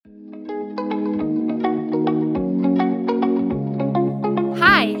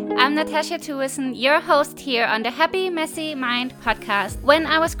Natasha Thuesen, your host here on the Happy Messy Mind podcast. When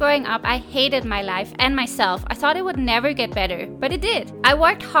I was growing up, I hated my life and myself. I thought it would never get better, but it did. I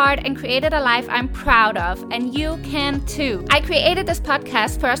worked hard and created a life I'm proud of, and you can too. I created this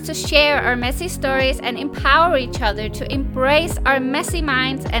podcast for us to share our messy stories and empower each other to embrace our messy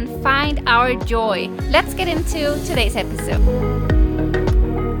minds and find our joy. Let's get into today's episode.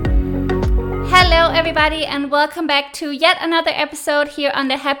 Hello everybody and welcome back to yet another episode here on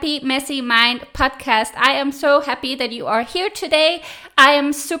the Happy Messy Mind podcast. I am so happy that you are here today. I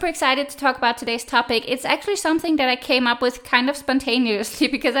am super excited to talk about today's topic. It's actually something that I came up with kind of spontaneously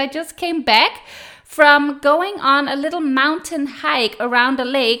because I just came back from going on a little mountain hike around a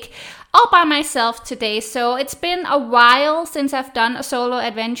lake all by myself today. So it's been a while since I've done a solo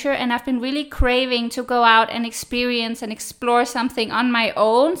adventure and I've been really craving to go out and experience and explore something on my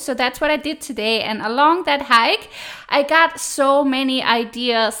own. So that's what I did today. And along that hike, I got so many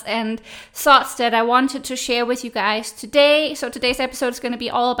ideas and thoughts that I wanted to share with you guys today. So today's episode is going to be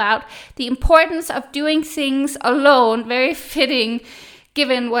all about the importance of doing things alone. Very fitting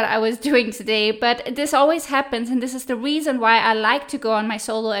given what I was doing today, but this always happens, and this is the reason why I like to go on my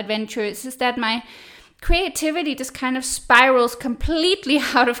solo adventures, is that my creativity just kind of spirals completely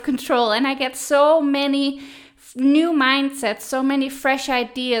out of control, and I get so many new mindsets, so many fresh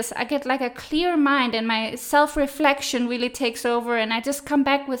ideas. I get like a clear mind, and my self-reflection really takes over, and I just come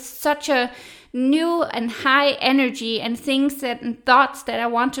back with such a new and high energy and things and thoughts that I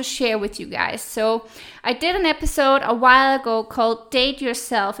want to share with you guys. So I did an episode a while ago called Date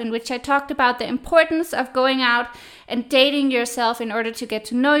Yourself, in which I talked about the importance of going out and dating yourself in order to get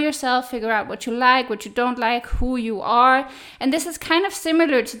to know yourself, figure out what you like, what you don't like, who you are. And this is kind of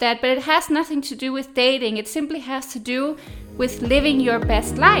similar to that, but it has nothing to do with dating. It simply has to do with living your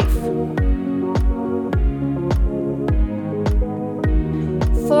best life.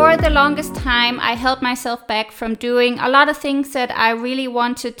 For the longest time, I held myself back from doing a lot of things that I really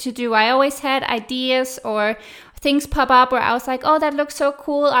wanted to do. I always had ideas or things pop up where I was like, oh, that looks so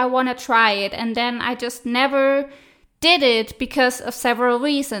cool, I want to try it. And then I just never did it because of several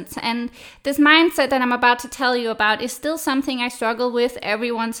reasons. And this mindset that I'm about to tell you about is still something I struggle with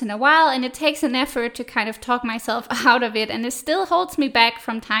every once in a while, and it takes an effort to kind of talk myself out of it, and it still holds me back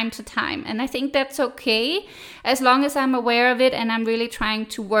from time to time. And I think that's okay as long as I'm aware of it and I'm really trying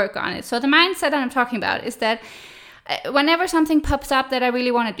to work on it. So the mindset that I'm talking about is that whenever something pops up that I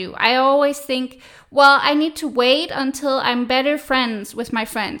really want to do, I always think, well, I need to wait until I'm better friends with my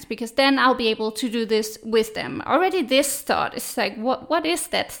friends, because then I'll be able to do this with them. Already this thought is like, what is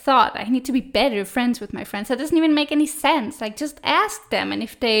that thought? I need to be better friends with my friends. That doesn't even make any sense. Like, just ask them. And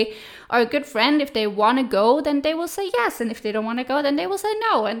if they are a good friend, if they want to go, then they will say yes. And if they don't want to go, then they will say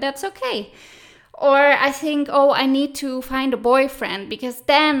no. And that's okay. Or I think, oh, I need to find a boyfriend, because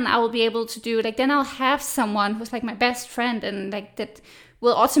then I will be able to do, like, then I'll have someone who's like my best friend and like that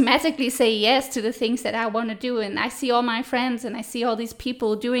will automatically say yes to the things that I want to do. And I see all my friends and I see all these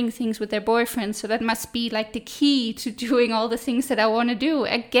people doing things with their boyfriends. So that must be like the key to doing all the things that I want to do.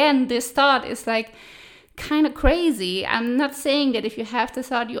 Again, this thought is like kind of crazy. I'm not saying that if you have the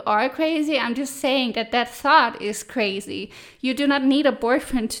thought you are crazy. I'm just saying that that thought is crazy. You do not need a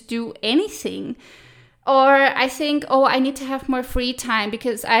boyfriend to do anything. Or I think, oh, I need to have more free time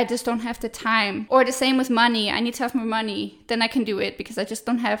because I just don't have the time. Or the same with money. I need to have more money. Then I can do it because I just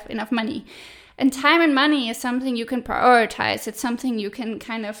don't have enough money. And time and money is something you can prioritize. It's something you can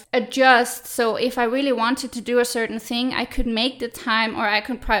kind of adjust. So if I really wanted to do a certain thing, I could make the time or I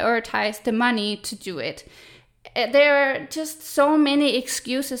could prioritize the money to do it. There are just so many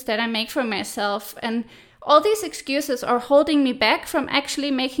excuses that I make for myself. And all these excuses are holding me back from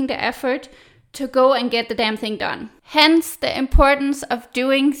actually making the effort to go and get the damn thing done. Hence the importance of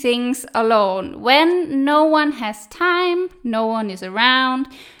doing things alone. When no one has time, no one is around,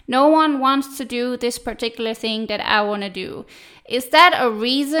 no one wants to do this particular thing that I want to do. Is that a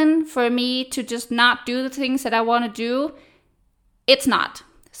reason for me to just not do the things that I want to do? It's not.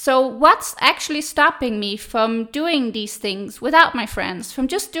 So what's actually stopping me from doing these things without my friends, from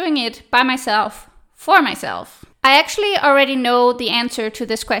just doing it by myself, for myself? I actually already know the answer to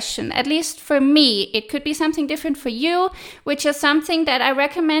this question, at least for me. It could be something different for you, which is something that I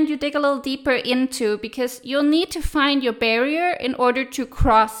recommend you dig a little deeper into, because you'll need to find your barrier in order to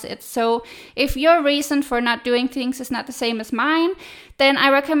cross it. So if your reason for not doing things is not the same as mine, then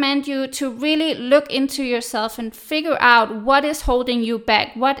I recommend you to really look into yourself and figure out what is holding you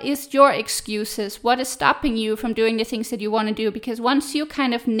back. What is your excuses? What is stopping you from doing the things that you want to do? Because once you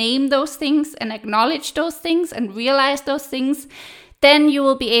kind of name those things and acknowledge those things and realize those things, then you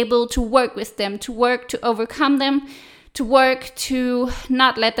will be able to work with them, to work to overcome them, to work to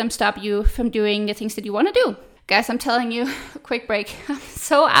not let them stop you from doing the things that you want to do. Guys, I'm telling you, quick break. I'm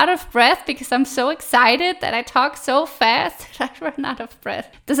so out of breath because I'm so excited that I talk so fast that I run out of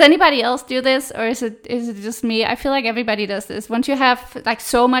breath. Does anybody else do this, or is it just me? I feel like everybody does this. Once you have like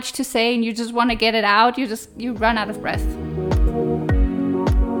so much to say and you just want to get it out, you run out of breath.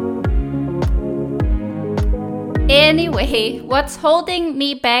 Anyway, what's holding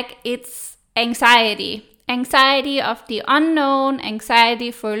me back? It's anxiety. Anxiety of the unknown,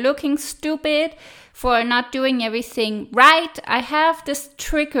 anxiety for looking stupid, for not doing everything right. I have this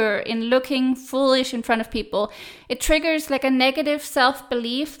trigger in looking foolish in front of people. It triggers like a negative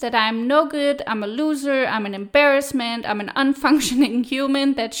self-belief that I'm no good, I'm a loser, I'm an embarrassment, I'm an unfunctioning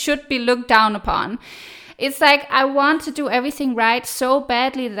human that should be looked down upon. It's like I want to do everything right so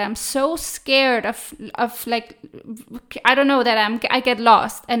badly that I'm so scared of like, I don't know, that I get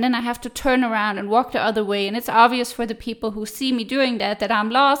lost and then I have to turn around and walk the other way. And it's obvious for the people who see me doing that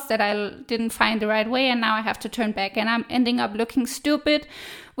I'm lost, that I didn't find the right way, and now I have to turn back and I'm ending up looking stupid,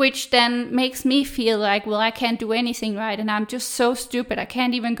 which then makes me feel like, well, I can't do anything right and I'm just so stupid. I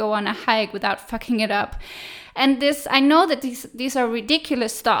can't even go on a hike without fucking it up. And I know that these are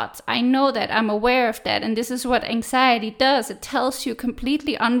ridiculous thoughts. I know that, I'm aware of that. And this is what anxiety does. It tells you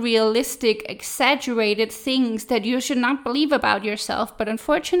completely unrealistic, exaggerated things that you should not believe about yourself. But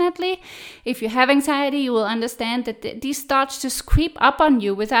unfortunately, if you have anxiety, you will understand that these thoughts just creep up on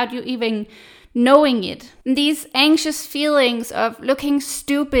you without you even knowing it. These anxious feelings of looking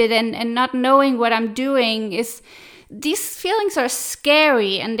stupid and not knowing what I'm doing these feelings are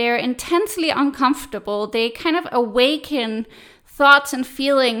scary and they're intensely uncomfortable. They kind of awaken thoughts and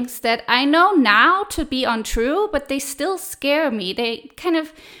feelings that I know now to be untrue, but they still scare me. They kind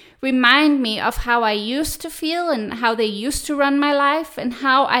of remind me of how I used to feel and how they used to run my life, and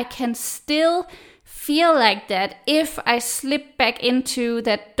how I can still feel like that if I slip back into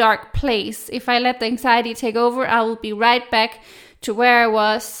that dark place. If I let the anxiety take over, I will be right back to where I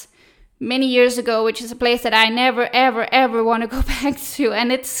was many years ago, which is a place that I never, ever, ever want to go back to.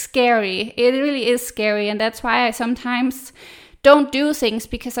 And it's scary. It really is scary. And that's why I sometimes don't do things,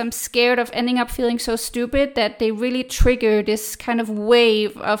 because I'm scared of ending up feeling so stupid that they really trigger this kind of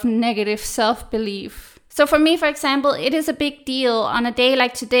wave of negative self-belief. So for me, for example, it is a big deal on a day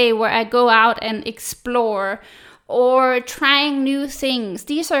like today where I go out and explore or trying new things.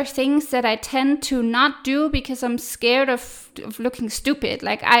 These are things that I tend to not do because I'm scared of looking stupid.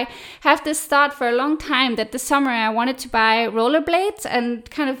 Like, I have this thought for a long time that this summer I wanted to buy rollerblades and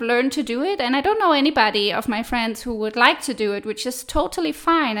kind of learn to do it. And I don't know anybody of my friends who would like to do it, which is totally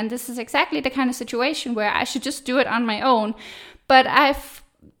fine. And this is exactly the kind of situation where I should just do it on my own. But I've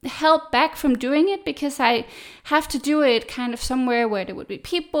held back from doing it because I have to do it kind of somewhere where there would be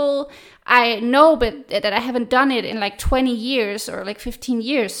people. I know but that I haven't done it in like 20 years or like 15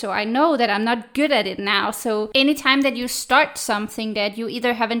 years. So I know that I'm not good at it now. So anytime that you start something that you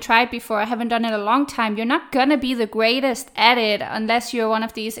either haven't tried before or haven't done it a long time, you're not gonna be the greatest at it unless you're one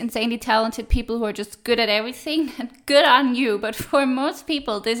of these insanely talented people who are just good at everything. And good on you. But for most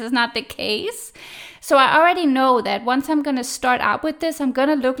people, this is not the case. So I already know that once I'm going to start out with this, I'm going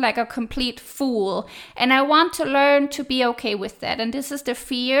to look like a complete fool. And I want to learn to be okay with that. And this is the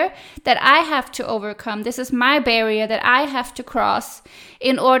fear that I have to overcome. This is my barrier that I have to cross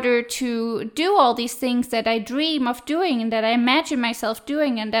in order to do all these things that I dream of doing and that I imagine myself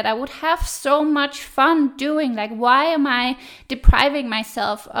doing and that I would have so much fun doing. Like, why am I depriving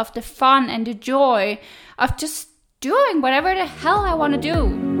myself of the fun and the joy of just doing whatever the hell I want to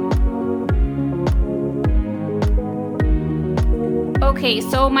do? Okay,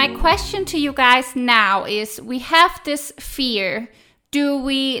 so my question to you guys now is, we have this fear. Do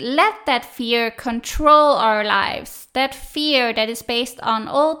we let that fear control our lives? That fear that is based on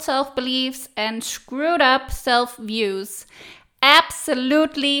old self-beliefs and screwed up self-views?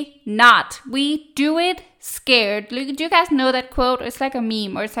 Absolutely not. We do it scared. Do you guys know that quote? It's like a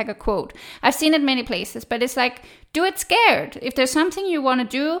meme or it's like a quote. I've seen it many places, but it's like, do it scared. If there's something you want to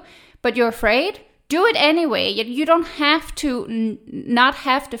do, but you're afraid, do it anyway. You don't have to not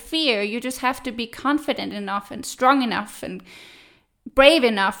have the fear. You just have to be confident enough and strong enough and brave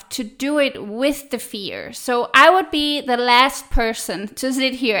enough to do it with the fear. So I would be the last person to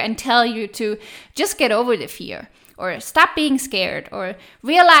sit here and tell you to just get over the fear or stop being scared or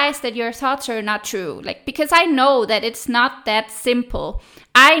realize that your thoughts are not true. Because I know that it's not that simple.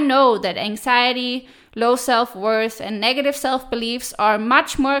 I know that anxiety, low self-worth, and negative self-beliefs are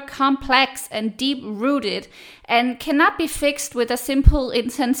much more complex and deep-rooted and cannot be fixed with a simple,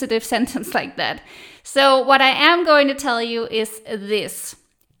 insensitive sentence like that. So what I am going to tell you is this.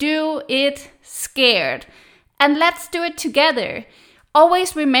 Do it scared. And let's do it together.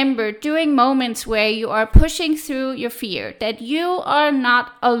 Always remember during moments where you are pushing through your fear that you are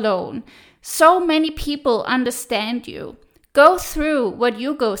not alone. So many people understand you. Go through what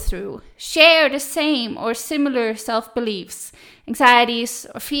you go through. Share the same or similar self-beliefs, anxieties,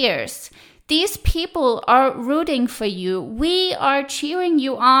 or fears. These people are rooting for you. We are cheering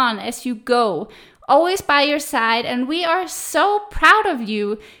you on as you go, always by your side, and we are so proud of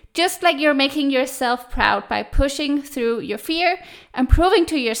you, just like you're making yourself proud by pushing through your fear and proving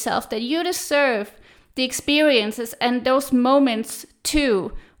to yourself that you deserve the experiences and those moments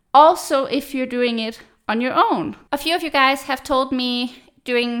too, also if you're doing it on your own. A few of you guys have told me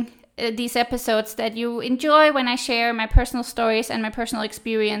during these episodes that you enjoy when I share my personal stories and my personal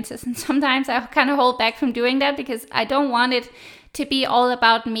experiences, and sometimes I kind of hold back from doing that because I don't want it to be all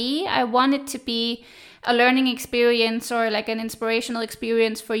about me. I want it to be a learning experience or like an inspirational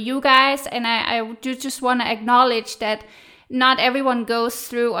experience for you guys, and I do just want to acknowledge that not everyone goes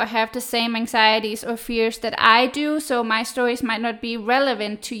through or have the same anxieties or fears that I do, so my stories might not be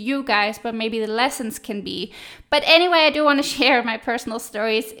relevant to you guys, but maybe the lessons can be. But anyway, I do want to share my personal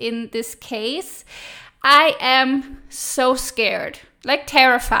stories in this case. I am so scared, like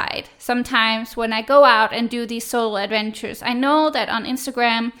terrified, sometimes when I go out and do these solo adventures. I know that on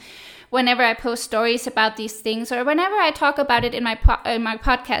Instagram, whenever I post stories about these things, or whenever I talk about it in my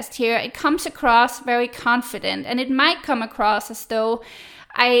podcast here, it comes across very confident, and it might come across as though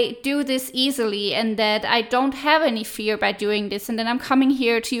I do this easily and that I don't have any fear by doing this. And then I'm coming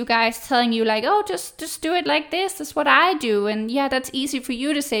here to you guys telling you like, oh, just do it like this. That's what I do. And yeah, that's easy for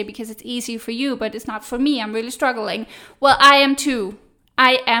you to say because it's easy for you, but it's not for me. I'm really struggling. Well, I am too.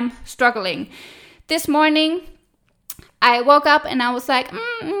 I am struggling. This morning, I woke up and I was like,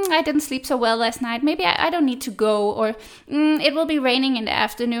 I didn't sleep so well last night. Maybe I don't need to go, or it will be raining in the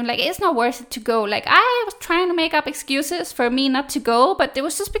afternoon. Like, it's not worth it to go. Like, I was trying to make up excuses for me not to go, but it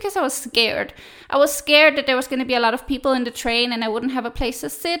was just because I was scared. I was scared that there was going to be a lot of people in the train and I wouldn't have a place to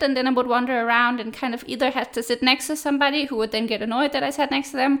sit, and then I would wander around and kind of either have to sit next to somebody who would then get annoyed that I sat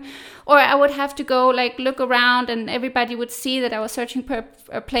next to them, or I would have to go like look around and everybody would see that I was searching for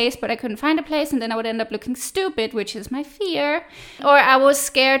a place, but I couldn't find a place, and then I would end up looking stupid, which is my fear. Or I was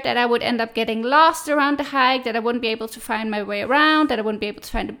scared that I would end up getting lost around the hike, that I wouldn't be able to find my way around, that I wouldn't be able to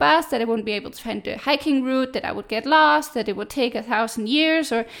find a bus, that I wouldn't be able to find the hiking route, that I would get lost, that it would take 1,000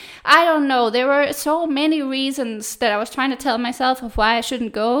 years, or I don't know. There were so many reasons that I was trying to tell myself of why I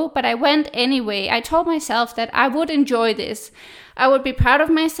shouldn't go, but I went anyway. I told myself that I would enjoy this. I would be proud of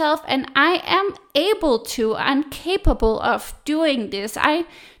myself, and I am able to, I'm capable of doing this. I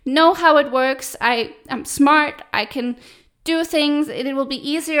know how it works. I am smart. I can do things. It will be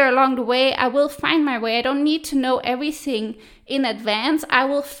easier along the way. I will find my way. I don't need to know everything in advance. I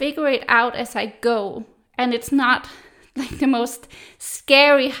will figure it out as I go. And it's not like the most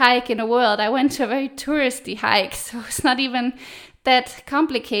scary hike in the world. I went to a very touristy hike, so it's not even that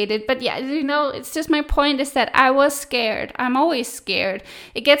complicated. But yeah, you know, it's just my point is that I was scared. I'm always scared.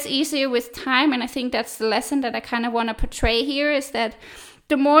 It gets easier with time, and I think that's the lesson that I kind of want to portray here, is that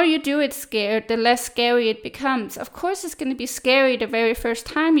the more you do it scared, the less scary it becomes. Of course, it's going to be scary the very first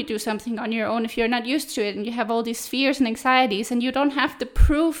time you do something on your own if you're not used to it and you have all these fears and anxieties and you don't have the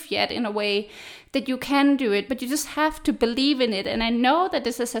proof yet in a way that you can do it, but you just have to believe in it. And I know that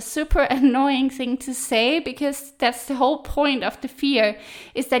this is a super annoying thing to say because that's the whole point of the fear,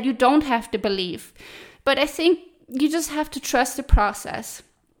 is that you don't have to believe. But I think you just have to trust the process.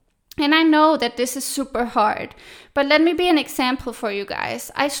 And I know that this is super hard, but let me be an example for you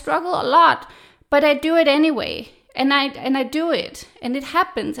guys. I struggle a lot, but I do it anyway. And I do it, and it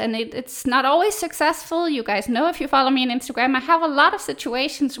happens, and it's not always successful. You guys know, if you follow me on Instagram, I have a lot of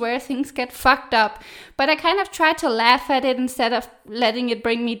situations where things get fucked up, but I kind of try to laugh at it instead of letting it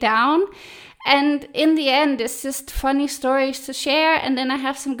bring me down. And in the end, it's just funny stories to share, and then I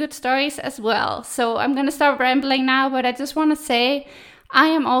have some good stories as well. So I'm gonna stop rambling now, but I just want to say, I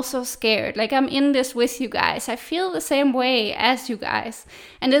am also scared. Like, I'm in this with you guys. I feel the same way as you guys.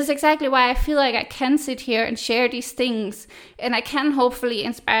 And this is exactly why I feel like I can sit here and share these things. And I can hopefully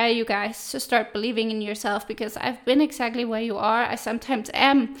inspire you guys to start believing in yourself, because I've been exactly where you are. I sometimes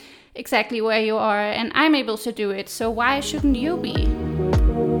am exactly where you are, and I'm able to do it. So why shouldn't you be?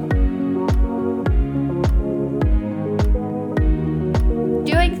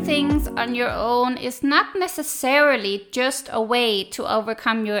 Doing things things on your own is not necessarily just a way to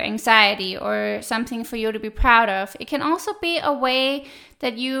overcome your anxiety or something for you to be proud of. It can also be a way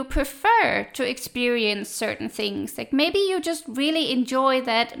that you prefer to experience certain things. Like maybe you just really enjoy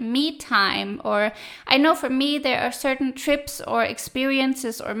that me time, or I know for me there are certain trips or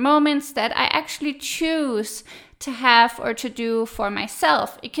experiences or moments that I actually choose to have or to do for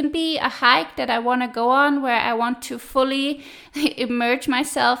myself. It can be a hike that I want to go on where I want to fully immerse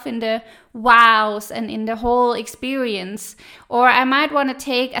myself in the wows and in the whole experience. Or I might want to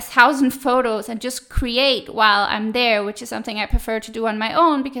take 1,000 photos and just create while I'm there, which is something I prefer to do on my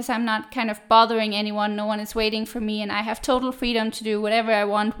own because I'm not kind of bothering anyone. No one is waiting for me and I have total freedom to do whatever I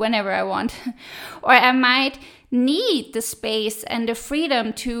want, whenever I want. Or I might need the space and the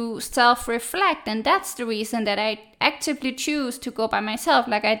freedom to self-reflect, and that's the reason that I actively choose to go by myself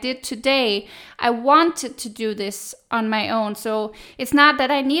like I did today. I wanted to do this on my own, so it's not that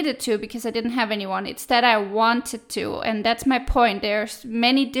I needed to because I didn't have anyone, it's that I wanted to, and that's my point. There's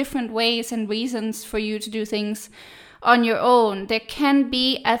many different ways and reasons for you to do things on your own. There can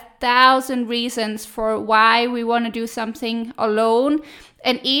be 1,000 reasons for why we want to do something alone,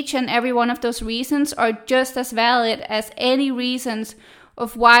 and each and every one of those reasons are just as valid as any reasons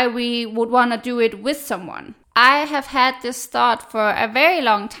of why we would want to do it with someone. I have had this thought for a very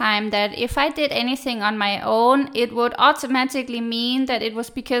long time that if I did anything on my own, it would automatically mean that it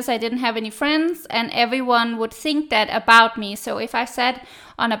was because I didn't have any friends, and everyone would think that about me. So if I sat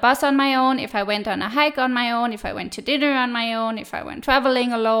on a bus on my own, if I went on a hike on my own, if I went to dinner on my own, if I went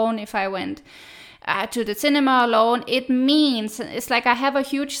traveling alone, if I went to the cinema alone, it means, it's like I have a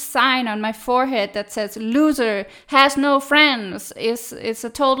huge sign on my forehead that says loser, has no friends, is a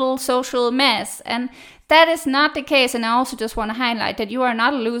total social mess. And that is not the case. And I also just want to highlight that you are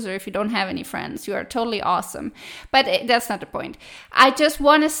not a loser if you don't have any friends. You are totally awesome. But that's not the point. I just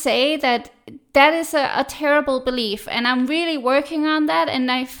want to say that that is a terrible belief. And I'm really working on that.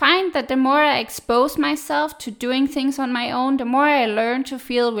 And I find that the more I expose myself to doing things on my own, the more I learn to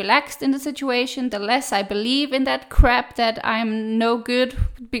feel relaxed in the situation, the less I believe in that crap that I'm no good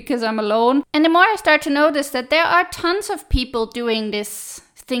because I'm alone. And the more I start to notice that there are tons of people doing this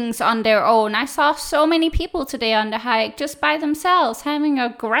things on their own. I saw so many people today on the hike just by themselves having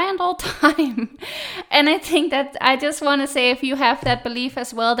a grand old time. And I think that I just want to say, if you have that belief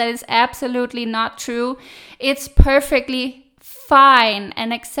as well, that is absolutely not true. It's perfectly fine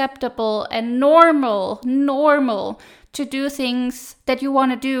and acceptable and normal to do things that you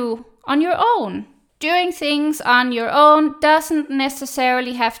want to do on your own. Doing things on your own doesn't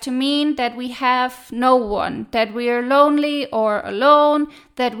necessarily have to mean that we have no one, that we are lonely or alone,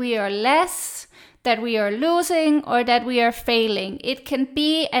 that we are less, that we are losing, or that we are failing. It can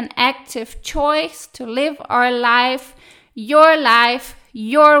be an active choice to live our life, your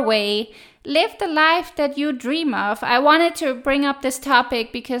way. Live the life that you dream of. I wanted to bring up this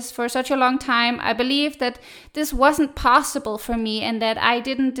topic because for such a long time, I believed that this wasn't possible for me and that I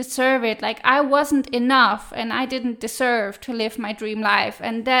didn't deserve it. Like I wasn't enough and I didn't deserve to live my dream life.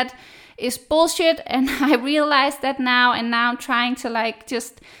 And that is bullshit. And I realize that now, and now I'm trying to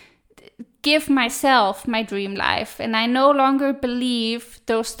just give myself my dream life, and I no longer believe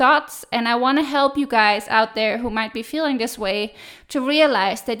those thoughts. And I want to help you guys out there who might be feeling this way to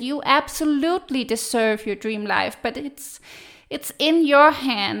realize that you absolutely deserve your dream life, but it's in your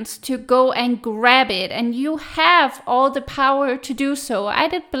hands to go and grab it, and you have all the power to do so. I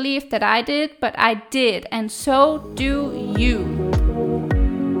didn't believe that I did, but I did, and so do you.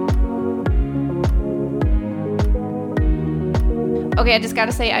 Okay, I just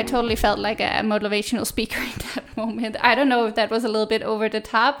gotta say, I totally felt like a motivational speaker in that moment. I don't know if that was a little bit over the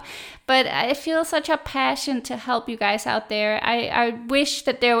top, but I feel such a passion to help you guys out there. I wish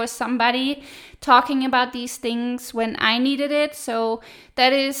that there was somebody talking about these things when I needed it. So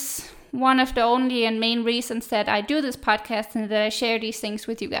that is one of the only and main reasons that I do this podcast and that I share these things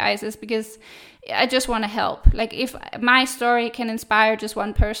with you guys, is because I just want to help. Like if my story can inspire just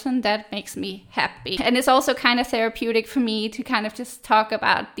one person, that makes me happy. And it's also kind of therapeutic for me to kind of just talk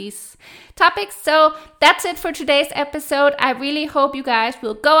about these topics. So that's it for today's episode. I really hope you guys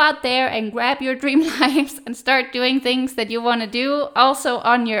will go out there and grab your dream lives and start doing things that you want to do also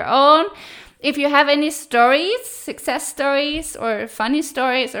on your own. If you have any stories, success stories or funny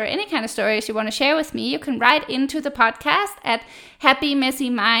stories or any kind of stories you want to share with me, you can write into the podcast at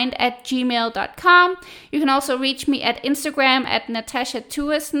happymessymind@gmail.com. You can also reach me at Instagram at Natasha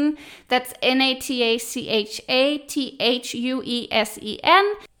Thuesen. That's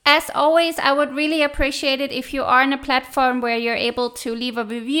NATACHATHUESEN. As always, I would really appreciate it if you are on a platform where you're able to leave a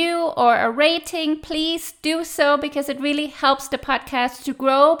review or a rating. Please do so, because it really helps the podcast to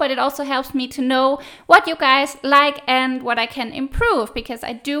grow, but it also helps me to know what you guys like and what I can improve, because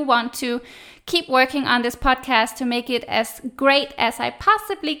I do want to keep working on this podcast to make it as great as I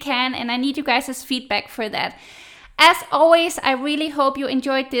possibly can, and I need you guys' feedback for that. As always, I really hope you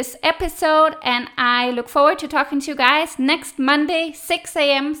enjoyed this episode, and I look forward to talking to you guys next Monday, 6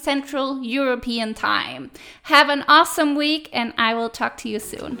 a.m. Central European Time. Have an awesome week, and I will talk to you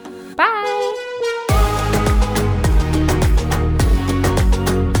soon. Bye!